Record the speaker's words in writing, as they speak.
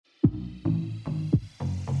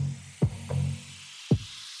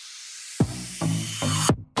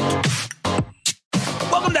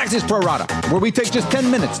Axios Pro Rata, where we take just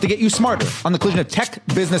 10 minutes to get you smarter on the collision of tech,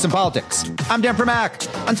 business, and politics. I'm Dan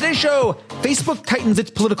Primack. On today's show, Facebook tightens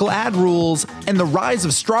its political ad rules and the rise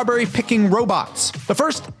of strawberry-picking robots. But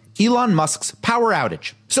first, Elon Musk's power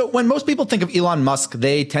outage. So when most people think of Elon Musk,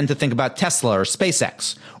 they tend to think about Tesla or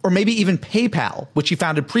SpaceX, or maybe even PayPal, which he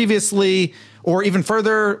founded previously, or even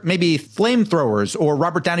further, maybe flamethrowers or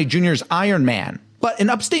Robert Downey Jr.'s Iron Man. But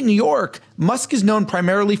in upstate New York, Musk is known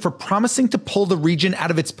primarily for promising to pull the region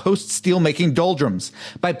out of its post-steelmaking doldrums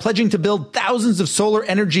by pledging to build thousands of solar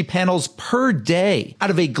energy panels per day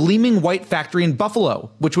out of a gleaming white factory in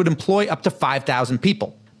Buffalo, which would employ up to 5,000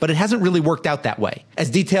 people. But it hasn't really worked out that way,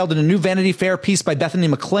 as detailed in a new Vanity Fair piece by Bethany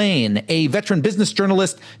McLean, a veteran business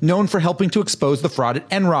journalist known for helping to expose the fraud at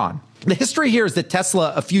Enron. The history here is that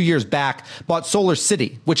Tesla, a few years back, bought Solar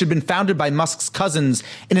City, which had been founded by Musk's cousins,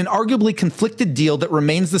 in an arguably conflicted deal that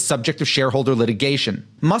remains the subject of shareholder litigation.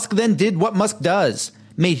 Musk then did what Musk does.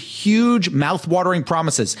 Made huge, mouth-watering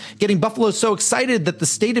promises, getting Buffalo so excited that the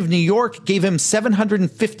state of New York gave him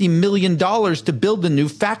 $750 million to build the new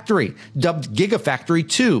factory, dubbed Gigafactory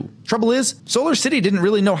 2. Trouble is, Solar City didn't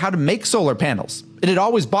really know how to make solar panels. It had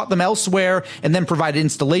always bought them elsewhere and then provided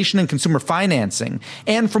installation and consumer financing.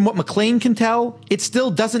 And from what McLean can tell, it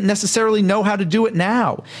still doesn't necessarily know how to do it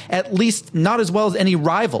now, at least not as well as any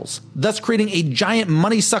rivals, thus creating a giant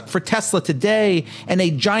money suck for Tesla today and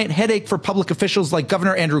a giant headache for public officials like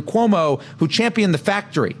Governor Andrew Cuomo, who championed the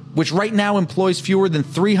factory, which right now employs fewer than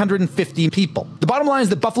 350 people. The bottom line is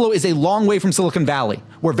that Buffalo is a long way from Silicon Valley,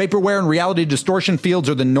 where vaporware and reality distortion fields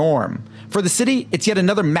are the norm. For the city, it's yet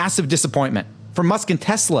another massive disappointment. For Musk and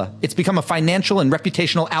Tesla, it's become a financial and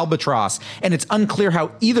reputational albatross, and it's unclear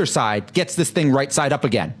how either side gets this thing right side up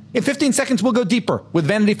again. In 15 seconds, we'll go deeper with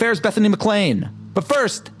Vanity Fair's Bethany McLean. But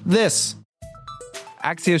first, this.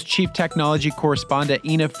 Axios chief technology correspondent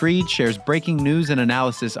Ina Fried shares breaking news and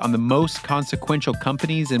analysis on the most consequential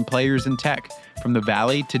companies and players in tech, from the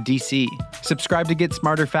Valley to DC. Subscribe to get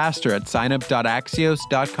smarter faster at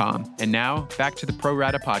signup.axios.com. And now, back to the Pro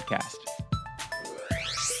Rata podcast.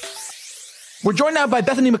 We're joined now by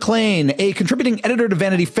Bethany McLean, a contributing editor to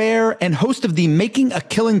Vanity Fair and host of the Making a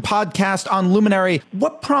Killing podcast on Luminary.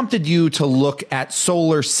 What prompted you to look at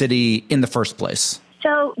Solar City in the first place?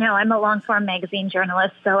 So, I'm a long-form magazine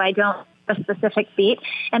journalist, so I don't have a specific beat.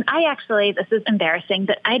 And this is embarrassing,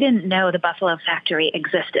 but I didn't know the Buffalo factory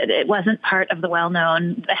existed. It wasn't part of the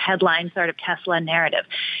well-known, the headline sort of Tesla narrative.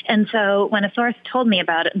 And so when a source told me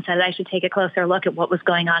about it and said I should take a closer look at what was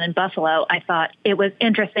going on in Buffalo, I thought it was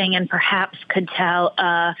interesting and perhaps could tell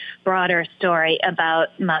a broader story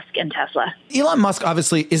about Musk and Tesla. Elon Musk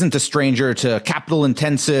obviously isn't a stranger to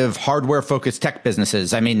capital-intensive, hardware-focused tech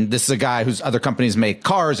businesses. I mean, this is a guy whose other companies make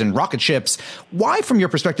cars and rocket ships. Why, from your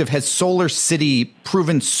perspective, has Solar City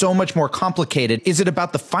proven so much more complicated? Is it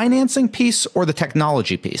about the financing piece or the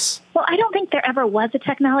technology piece? Well, I don't think there ever was a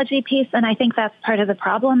technology piece, and I think that's part of the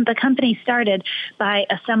problem. The company started by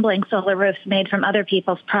assembling solar roofs made from other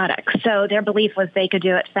people's products. So their belief was they could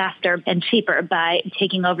do it faster and cheaper by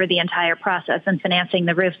taking over the entire process and financing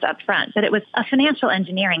the roofs up front. But it was a financial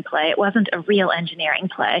engineering play. It wasn't a real engineering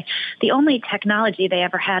play. The only technology they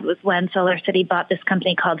ever had was when Solar City bought this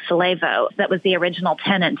company called Solevo that was the original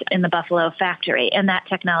tenant in the Buffalo factory. And that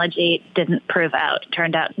technology didn't prove out,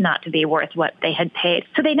 turned out not to be worth what they had paid.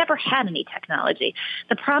 So they never had any technology.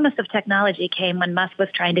 The promise of technology came when Musk was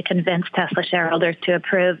trying to convince Tesla shareholders to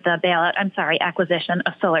approve the acquisition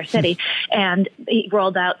of Solar City. And he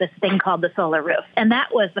rolled out this thing called the solar roof. And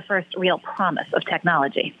that was the first real promise of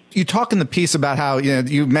technology. You talk in the piece about how,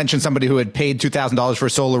 you mentioned somebody who had paid $2,000 for a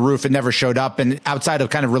solar roof and never showed up. And outside of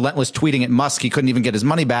kind of relentless tweeting at Musk, he couldn't even get his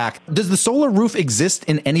money back. Does the solar roof exist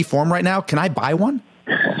in any form right now? Can I buy one?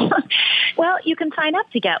 Well, you can sign up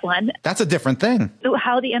to get one. That's a different thing.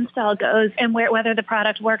 How the install goes and whether the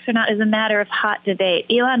product works or not is a matter of hot debate.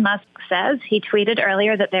 Elon Musk says, he tweeted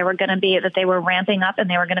earlier that they were ramping up and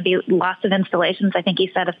there were going to be lots of installations. I think he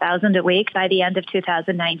said 1,000 a week by the end of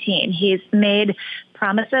 2019. He's made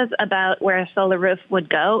promises about where a solar roof would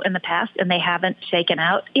go in the past, and they haven't shaken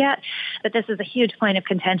out yet. But this is a huge point of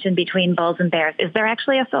contention between bulls and bears. Is there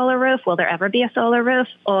actually a solar roof? Will there ever be a solar roof?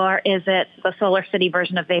 Or is it the Solar City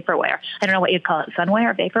version of vaporware? I don't know what you'd call it,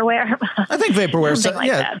 sunware, vaporware? I think vaporware. Something like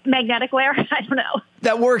that. Magnetic wear? I don't know.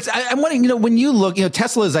 That works. I'm wondering, when you look,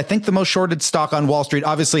 Tesla is, I think, the most shorted stock on Wall Street,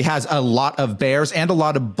 obviously has a lot of bears and a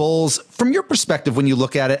lot of bulls. From your perspective, when you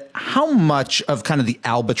look at it, how much of kind of the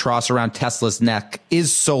albatross around Tesla's neck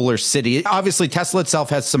is Solar City? Obviously, Tesla itself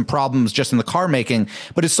has some problems just in the car making,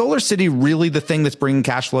 but is Solar City really the thing that's bringing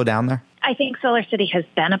cash flow down there? I think SolarCity has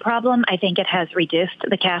been a problem. I think it has reduced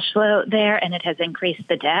the cash flow there and it has increased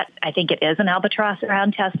the debt. I think it is an albatross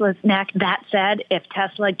around Tesla's neck. That said, if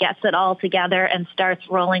Tesla gets it all together and starts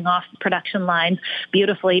rolling off production lines,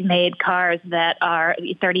 beautifully made cars that are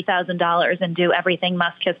 $30,000 and do everything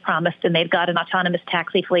Musk has promised, and they've got an autonomous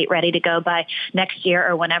taxi fleet ready to go by next year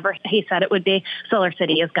or whenever he said it would be,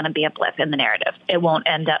 SolarCity is going to be a blip in the narrative. It won't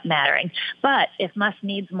end up mattering. But if Musk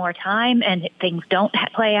needs more time and things don't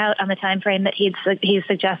play out on the time frame that he's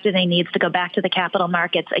suggested, he needs to go back to the capital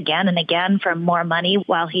markets again and again for more money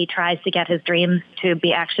while he tries to get his dreams to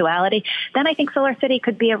be actuality, then I think SolarCity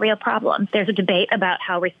could be a real problem. There's a debate about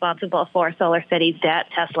how responsible for SolarCity's debt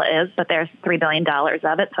Tesla is, but there's $3 billion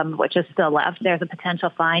of it, some of which is still left. There's a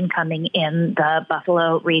potential fine coming in the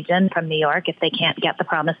Buffalo region from New York if they can't get the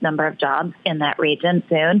promised number of jobs in that region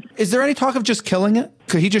soon. Is there any talk of just killing it?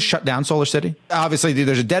 Could he just shut down SolarCity? Obviously,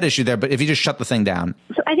 there's a debt issue there, but if he just shut the thing down.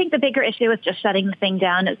 So I think the bigger issue with just shutting the thing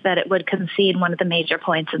down is that it would concede one of the major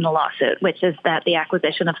points in the lawsuit, which is that the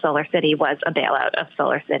acquisition of SolarCity was a bailout of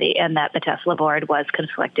SolarCity and that the Tesla board was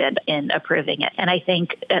conflicted in approving it. And I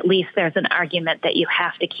think at least there's an argument that you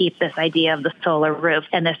have to keep this idea of the solar roof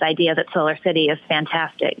and this idea that SolarCity is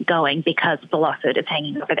fantastic going because the lawsuit is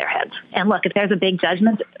hanging over their heads. And look, if there's a big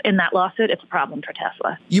judgment in that lawsuit, it's a problem for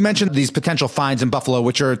Tesla. You mentioned these potential fines in Buffalo,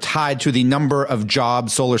 which are tied to the number of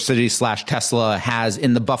jobs SolarCity/Tesla has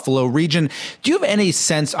in the Buffalo region. Do you have any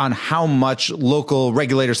sense on how much local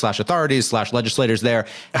regulators/authorities/legislators there,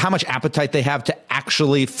 how much appetite they have to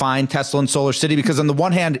actually fine Tesla and SolarCity? Because on the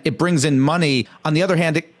one hand, it brings in money. On the other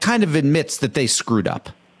hand, it kind of admits that they screwed up.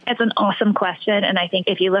 It's an awesome question. And I think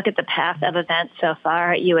if you look at the path of events so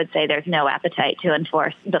far, you would say there's no appetite to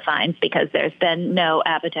enforce the fines because there's been no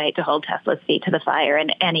appetite to hold Tesla's feet to the fire in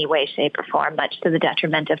any way, shape, or form, much to the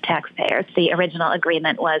detriment of taxpayers. The original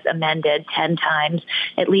agreement was amended 10 times,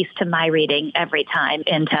 at least to my reading, every time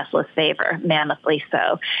in Tesla's favor, mammothly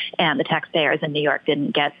so. And the taxpayers in New York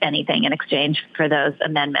didn't get anything in exchange for those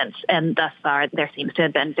amendments. And thus far, there seems to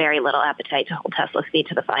have been very little appetite to hold Tesla's feet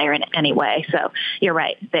to the fire in any way. So you're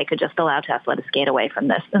right. They could just allow Tesla to skate away from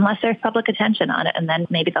this unless there's public attention on it, and then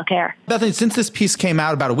maybe they'll care. Bethany, since this piece came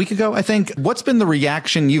out about a week ago, I think, what's been the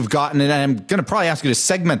reaction you've gotten? And I'm going to probably ask you to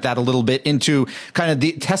segment that a little bit into kind of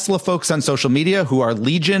the Tesla folks on social media who are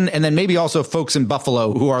legion, and then maybe also folks in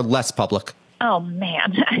Buffalo who are less public. Oh,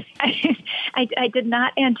 man. I did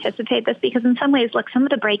not anticipate this because in some ways, look, some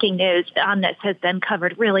of the breaking news on this has been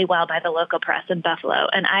covered really well by the local press in Buffalo.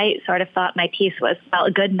 And I sort of thought my piece was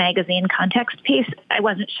a good magazine context piece. I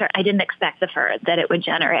wasn't sure. I didn't expect the furor that it would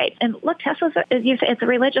generate. And look, Tesla's, as you say, it's a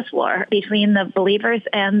religious war between the believers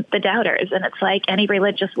and the doubters. And it's like any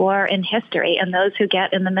religious war in history. And those who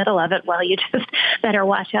get in the middle of it, well, you just better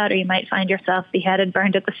watch out or you might find yourself beheaded,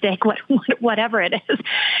 burned at the stake, whatever it is.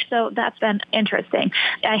 So that's been interesting.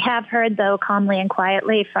 I have heard, though, calmly and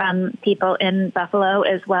quietly from people in Buffalo,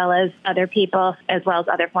 as well as other people, as well as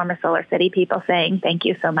other former SolarCity people saying, thank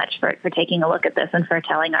you so much for taking a look at this and for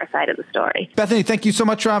telling our side of the story. Bethany, thank you so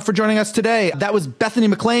much for joining us today. That was Bethany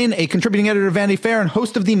McLean, a contributing editor of Vanity Fair and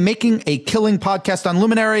host of the Making a Killing podcast on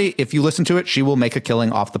Luminary. If you listen to it, she will make a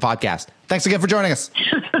killing off the podcast. Thanks again for joining us.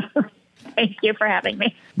 Thank you for having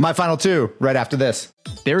me. My final two, right after this.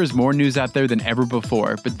 There is more news out there than ever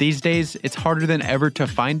before, but these days, it's harder than ever to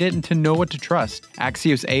find it and to know what to trust.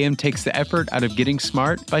 Axios AM takes the effort out of getting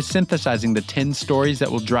smart by synthesizing the 10 stories that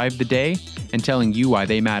will drive the day and telling you why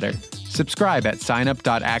they matter. Subscribe at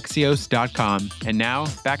signup.axios.com. And now,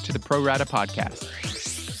 back to the Pro Rata podcast.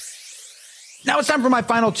 Now it's time for my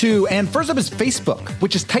final two, and first up is Facebook,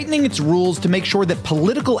 which is tightening its rules to make sure that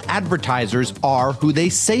political advertisers are who they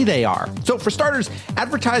say they are. So for starters,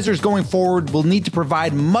 advertisers going forward will need to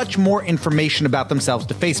provide much more information about themselves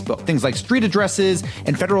to Facebook, things like street addresses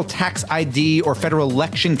and federal tax ID or Federal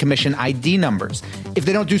Election Commission ID numbers. If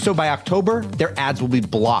they don't do so by October, their ads will be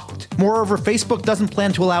blocked. Moreover, Facebook doesn't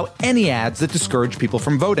plan to allow any ads that discourage people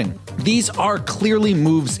from voting. These are clearly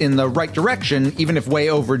moves in the right direction, even if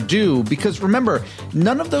way overdue, because remember,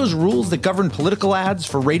 none of those rules that govern political ads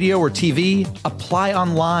for radio or TV apply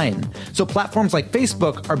online. So platforms like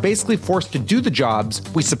Facebook are basically forced to do the jobs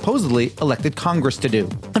we supposedly elected Congress to do.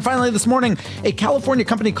 And finally, this morning, a California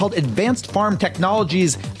company called Advanced Farm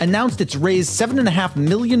Technologies announced it's raised $7.5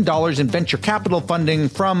 million in venture capital funding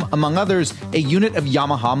from, among others, a unit of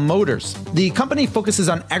Yamaha Motors. The company focuses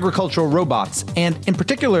on agricultural robots and, in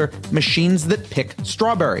particular, machines that pick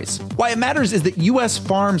strawberries. Why it matters is that U.S.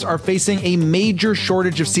 farms are facing a major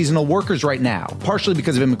shortage of seasonal workers right now, partially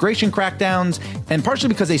because of immigration crackdowns, and partially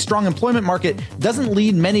because a strong employment market doesn't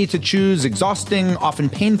lead many to choose exhausting, often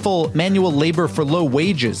painful, manual labor for low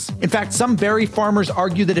wages. In fact, some berry farmers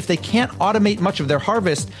argue that if they can't automate much of their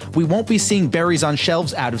harvest, we won't be seeing berries on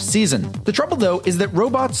shelves out of season. The trouble, though, is that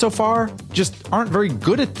robots so far just aren't very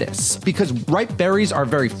good at this, because ripe berries are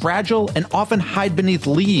very fragile and often hide beneath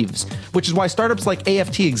leaves, which is why startups like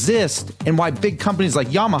AFT exist and why big companies like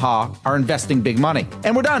Yamaha are investing big money.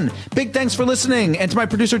 And we're done. Big thanks for listening, and to my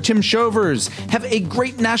producer Tim Shovers. Have a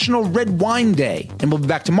great National Red Wine Day, and we'll be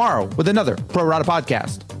back tomorrow with another Pro Rata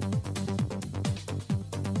podcast.